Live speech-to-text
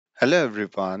Hello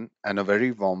everyone and a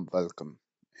very warm welcome.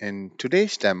 In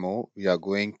today's demo, we are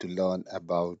going to learn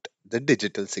about the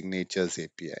Digital Signatures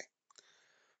API.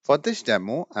 For this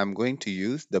demo, I'm going to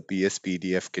use the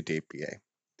PSPDF Kit API.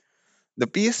 The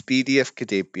PSPDF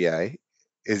Kit API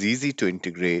is easy to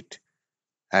integrate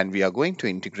and we are going to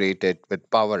integrate it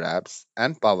with Power Apps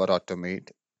and Power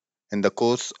Automate in the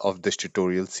course of this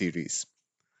tutorial series.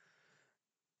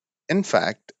 In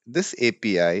fact, this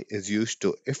API is used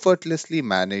to effortlessly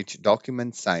manage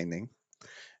document signing,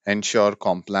 ensure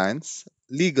compliance,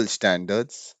 legal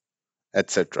standards,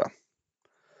 etc.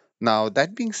 Now,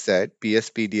 that being said,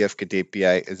 PSPDF Kit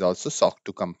API is also SOC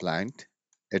 2 compliant.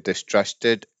 It is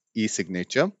trusted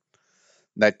e-signature.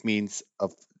 That means a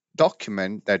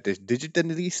document that is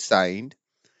digitally signed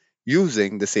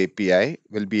using this API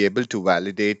will be able to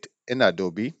validate in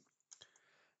Adobe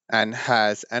and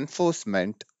has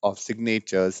enforcement of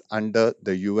signatures under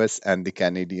the US and the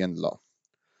Canadian law.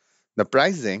 The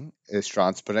pricing is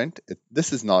transparent.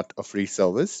 This is not a free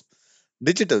service.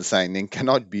 Digital signing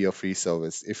cannot be a free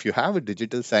service. If you have a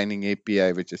digital signing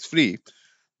API which is free,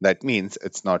 that means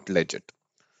it's not legit.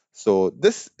 So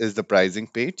this is the pricing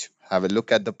page. Have a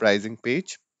look at the pricing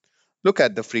page. Look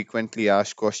at the frequently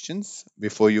asked questions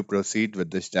before you proceed with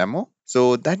this demo.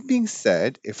 So that being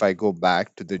said, if I go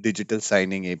back to the digital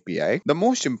signing API, the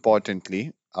most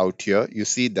importantly out here, you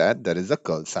see that there is a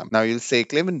curl sample. Now you'll say,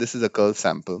 Clement, this is a curl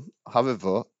sample.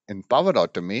 However, in Power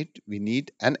Automate, we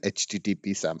need an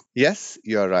HTTP sample. Yes,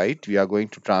 you're right. We are going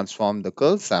to transform the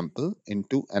curl sample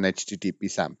into an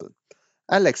HTTP sample.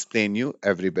 I'll explain you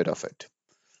every bit of it.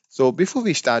 So before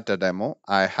we start the demo,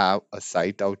 I have a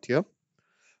site out here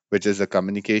which is a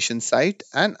communication site,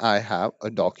 and I have a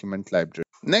document library.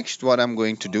 Next, what I'm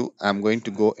going to do, I'm going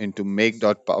to go into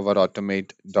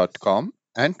make.powerautomate.com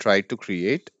and try to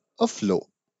create a flow.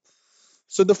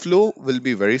 So the flow will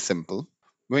be very simple.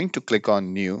 I'm going to click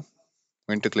on new, I'm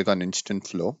going to click on instant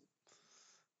flow.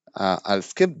 I'll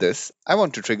skip this. I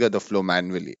want to trigger the flow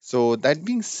manually. So that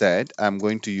being said, I'm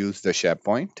going to use the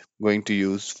SharePoint. I'm going to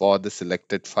use for the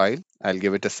selected file. I'll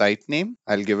give it a site name.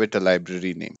 I'll give it a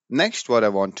library name. Next, what I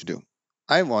want to do,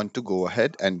 I want to go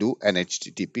ahead and do an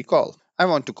HTTP call. I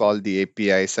want to call the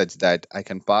API such that I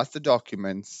can pass the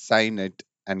document, sign it,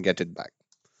 and get it back.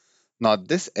 Not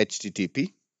this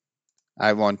HTTP.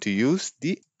 I want to use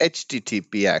the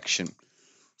HTTP action.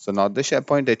 So not the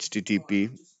SharePoint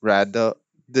HTTP, rather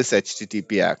this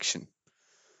HTTP action.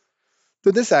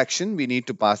 To this action, we need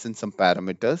to pass in some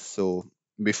parameters. So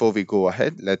before we go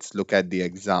ahead, let's look at the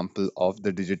example of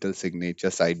the digital signature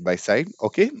side by side.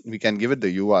 Okay, we can give it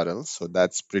the URL. So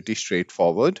that's pretty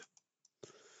straightforward.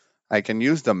 I can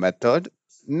use the method.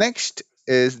 Next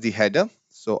is the header.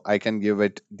 So I can give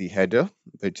it the header,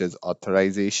 which is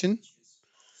authorization.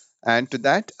 And to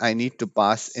that, I need to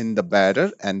pass in the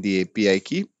bearer and the API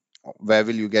key. Where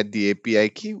will you get the API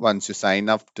key? Once you sign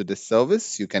up to this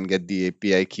service, you can get the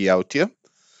API key out here.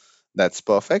 That's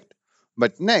perfect.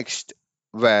 But next,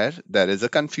 where there is a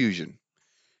confusion.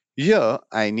 Here,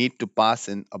 I need to pass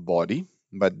in a body,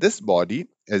 but this body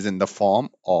is in the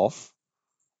form of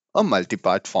a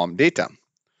multi-part form data.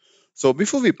 So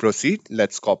before we proceed,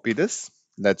 let's copy this.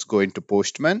 Let's go into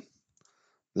Postman.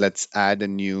 Let's add a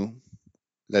new,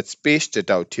 let's paste it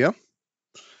out here.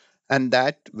 And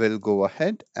that will go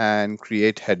ahead and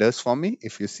create headers for me.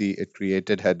 If you see it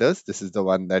created headers, this is the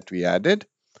one that we added,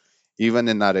 even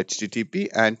in our HTTP.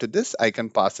 And to this, I can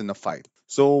pass in a file.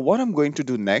 So what I'm going to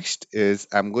do next is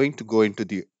I'm going to go into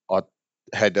the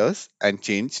headers and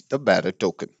change the bearer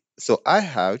token. So I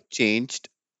have changed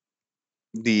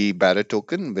the bearer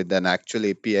token with an actual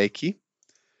API key.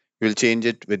 We'll change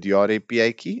it with your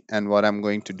API key. And what I'm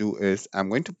going to do is I'm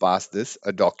going to pass this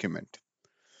a document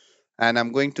and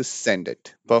I'm going to send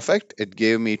it. Perfect. It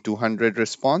gave me 200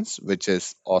 response, which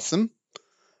is awesome.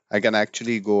 I can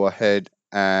actually go ahead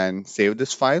and save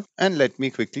this file, and let me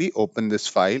quickly open this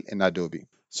file in Adobe.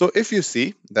 So if you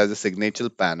see, there's a signature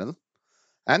panel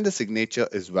and the signature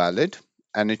is valid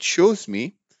and it shows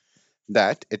me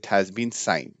that it has been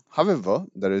signed. However,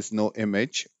 there is no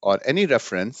image or any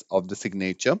reference of the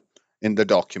signature in the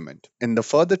document. In the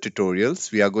further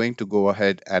tutorials, we are going to go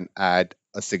ahead and add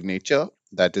a signature.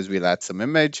 That is, we'll add some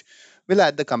image, we'll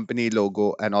add the company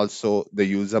logo and also the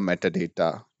user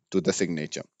metadata to the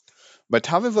signature. But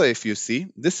however, if you see,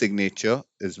 this signature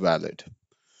is valid.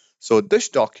 So this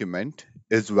document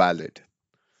is valid.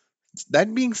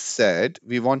 That being said,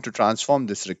 we want to transform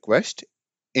this request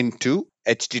into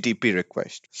HTTP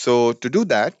request. So to do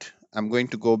that, I'm going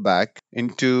to go back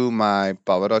into my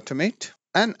Power Automate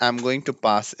and I'm going to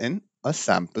pass in a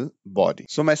sample body.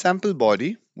 So my sample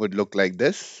body would look like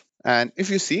this. And if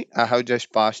you see, I have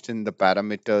just passed in the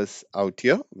parameters out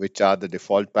here, which are the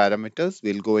default parameters.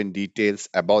 We'll go in details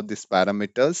about these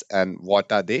parameters and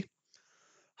what are they.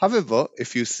 However,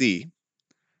 if you see,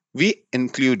 we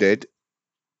included,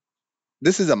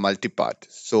 this is a multi-part.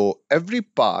 So every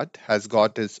part has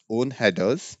got its own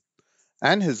headers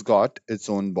and has got its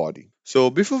own body.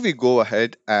 So before I go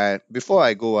ahead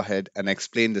and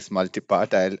explain this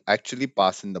multi-part, I'll actually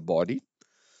pass in the body.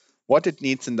 What it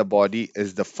needs in the body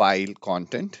is the file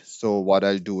content. So what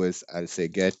I'll do is I'll say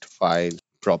get file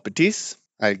properties.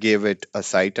 I'll give it a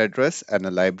site address and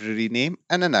a library name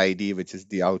and an ID, which is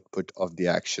the output of the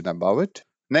action above it.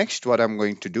 Next, what I'm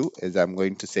going to do is I'm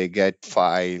going to say get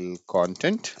file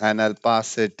content and I'll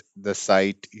pass it the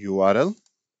site URL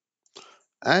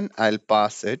and I'll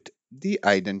pass it the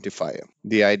identifier.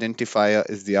 The identifier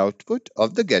is the output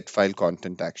of the get file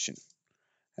content action.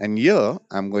 And here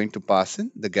I'm going to pass in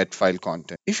the get file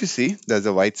content. If you see, there's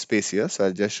a white space here, so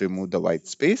I'll just remove the white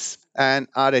space. And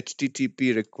our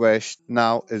HTTP request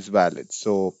now is valid.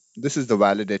 So this is the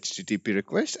valid HTTP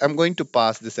request. I'm going to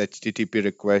pass this HTTP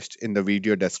request in the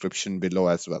video description below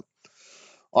as well.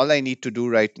 All I need to do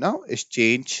right now is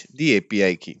change the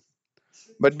API key.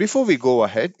 But before we go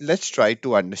ahead, let's try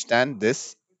to understand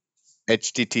this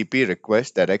HTTP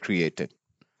request that I created.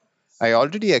 I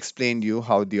already explained you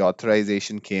how the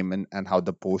authorization came in and how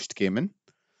the post came in.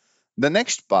 The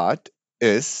next part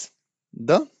is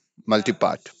the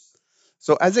multipart.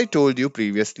 So as I told you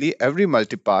previously, every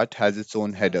multipart has its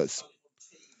own headers.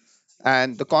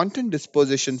 And the content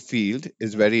disposition field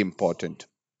is very important.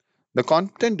 The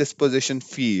content disposition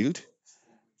field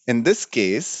in this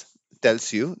case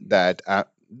tells you that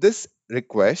this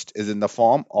request is in the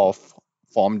form of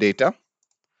form data.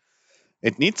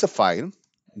 It needs a file,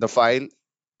 the file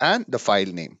and the file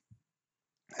name.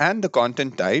 And the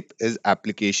content type is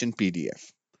application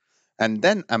PDF. And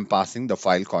then I'm passing the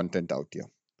file content out here.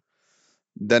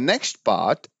 The next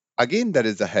part, again, there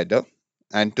is a header.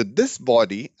 And to this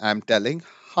body, I'm telling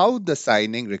how the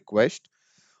signing request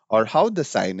or how the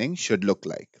signing should look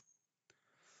like.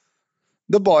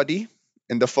 The body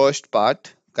in the first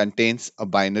part contains a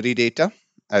binary data,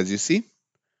 as you see.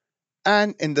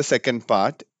 And in the second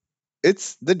part,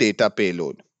 it's the data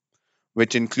payload,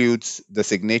 which includes the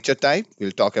signature type.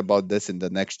 We'll talk about this in the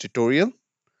next tutorial.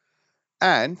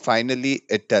 And finally,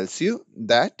 it tells you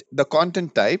that the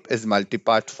content type is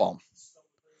multipart form.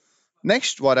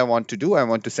 Next, what I want to do, I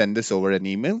want to send this over an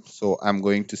email. So I'm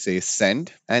going to say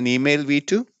send an email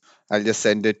v2. I'll just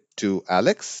send it to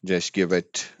Alex. Just give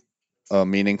it a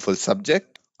meaningful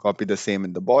subject. Copy the same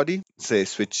in the body. Say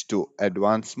switch to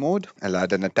advanced mode. I'll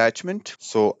add an attachment.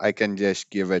 So I can just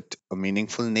give it a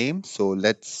meaningful name. So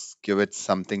let's give it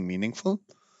something meaningful.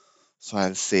 So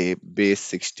I'll say base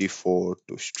 64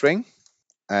 to string.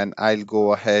 And I'll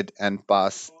go ahead and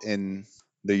pass in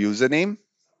the username.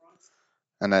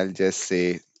 And I'll just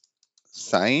say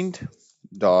signed.pdf.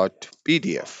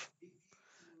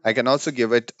 I can also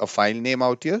give it a file name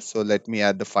out here. So let me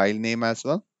add the file name as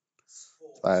well.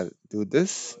 So I'll do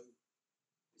this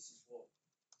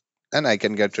and I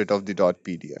can get rid of the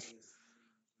 .pdf.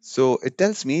 So it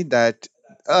tells me that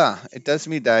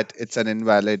it's an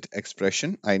invalid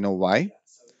expression. I know why.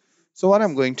 So what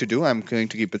I'm going to do, I'm going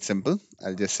to keep it simple.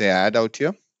 I'll just say add out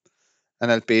here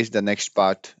and I'll paste the next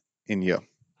part in here.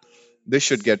 This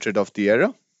should get rid of the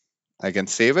error. I can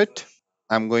save it.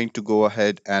 I'm going to go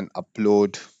ahead and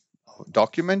upload a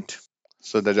document.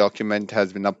 So the document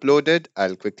has been uploaded.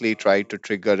 I'll quickly try to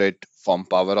trigger it from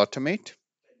Power Automate.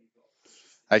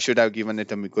 I should have given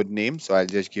it a good name, so I'll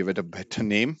just give it a better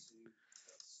name.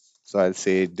 So I'll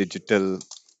say digital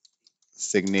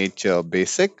signature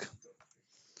basic.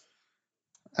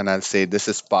 And I'll say this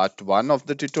is part 1 of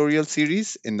the tutorial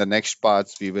series. In the next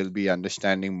parts, we will be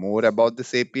understanding more about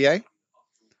this API.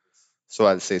 So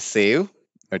I'll say save.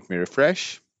 Let me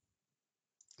refresh.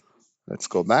 Let's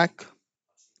go back.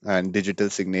 And digital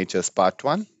signatures part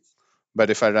 1. But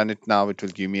if I run it now, it will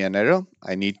give me an error.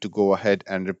 I need to go ahead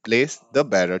and replace the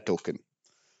bearer token.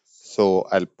 So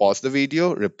I'll pause the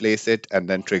video, replace it, and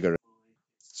then trigger it.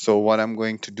 So what I'm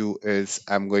going to do is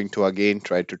I'm going to again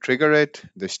try to trigger it,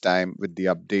 this time with the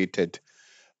updated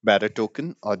bearer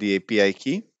token or the API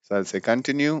key. So I'll say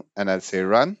continue and I'll say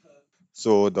run.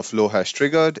 So the flow has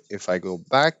triggered. If I go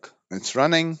back, it's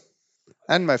running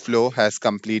and my flow has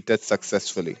completed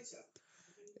successfully.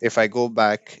 If I go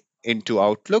back into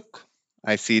Outlook,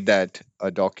 I see that a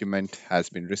document has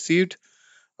been received.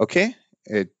 Okay,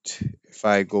 if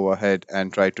I go ahead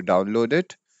and try to download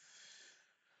it,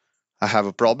 I have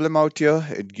a problem out here.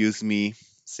 It gives me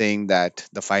saying that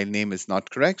the file name is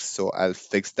not correct. So I'll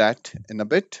fix that in a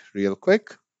bit real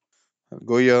quick. I'll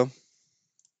go here,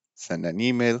 send an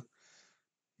email.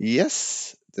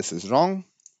 Yes, this is wrong.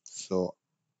 So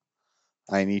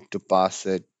I need to pass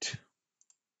it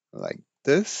like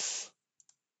this.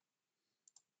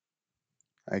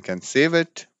 I can save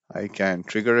it. I can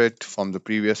trigger it from the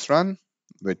previous run,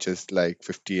 which is like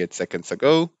 58 seconds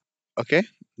ago. Okay,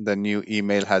 the new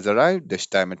email has arrived. This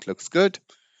time it looks good.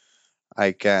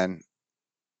 I can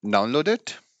download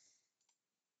it.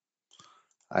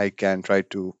 I can try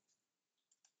to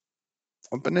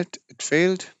open it. It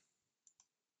failed.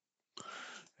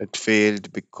 It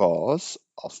failed because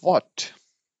of what?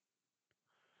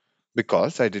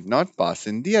 Because I did not pass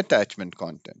in the attachment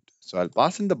content. So I'll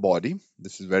pass in the body.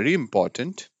 This is very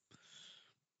important.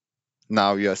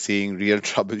 Now you're seeing real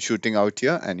troubleshooting out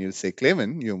here, and you'll say,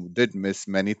 Clavin, you did miss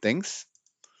many things,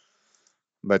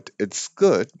 but it's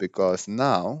good because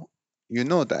now you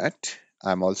know that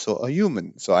I'm also a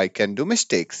human, so I can do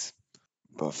mistakes.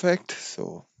 Perfect.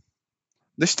 So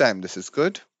this time this is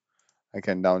good. I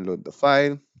can download the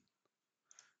file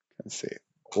and say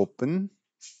open,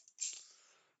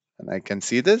 and I can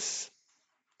see this.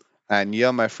 And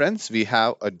here, my friends, we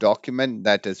have a document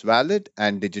that is valid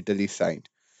and digitally signed.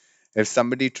 If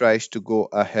somebody tries to go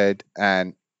ahead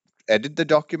and edit the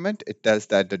document, it tells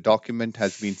that the document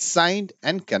has been signed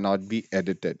and cannot be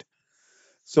edited.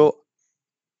 So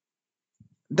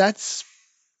that's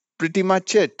pretty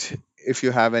much it. If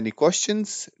you have any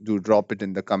questions, do drop it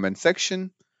in the comment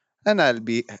section and I'll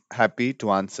be happy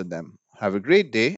to answer them. Have a great day.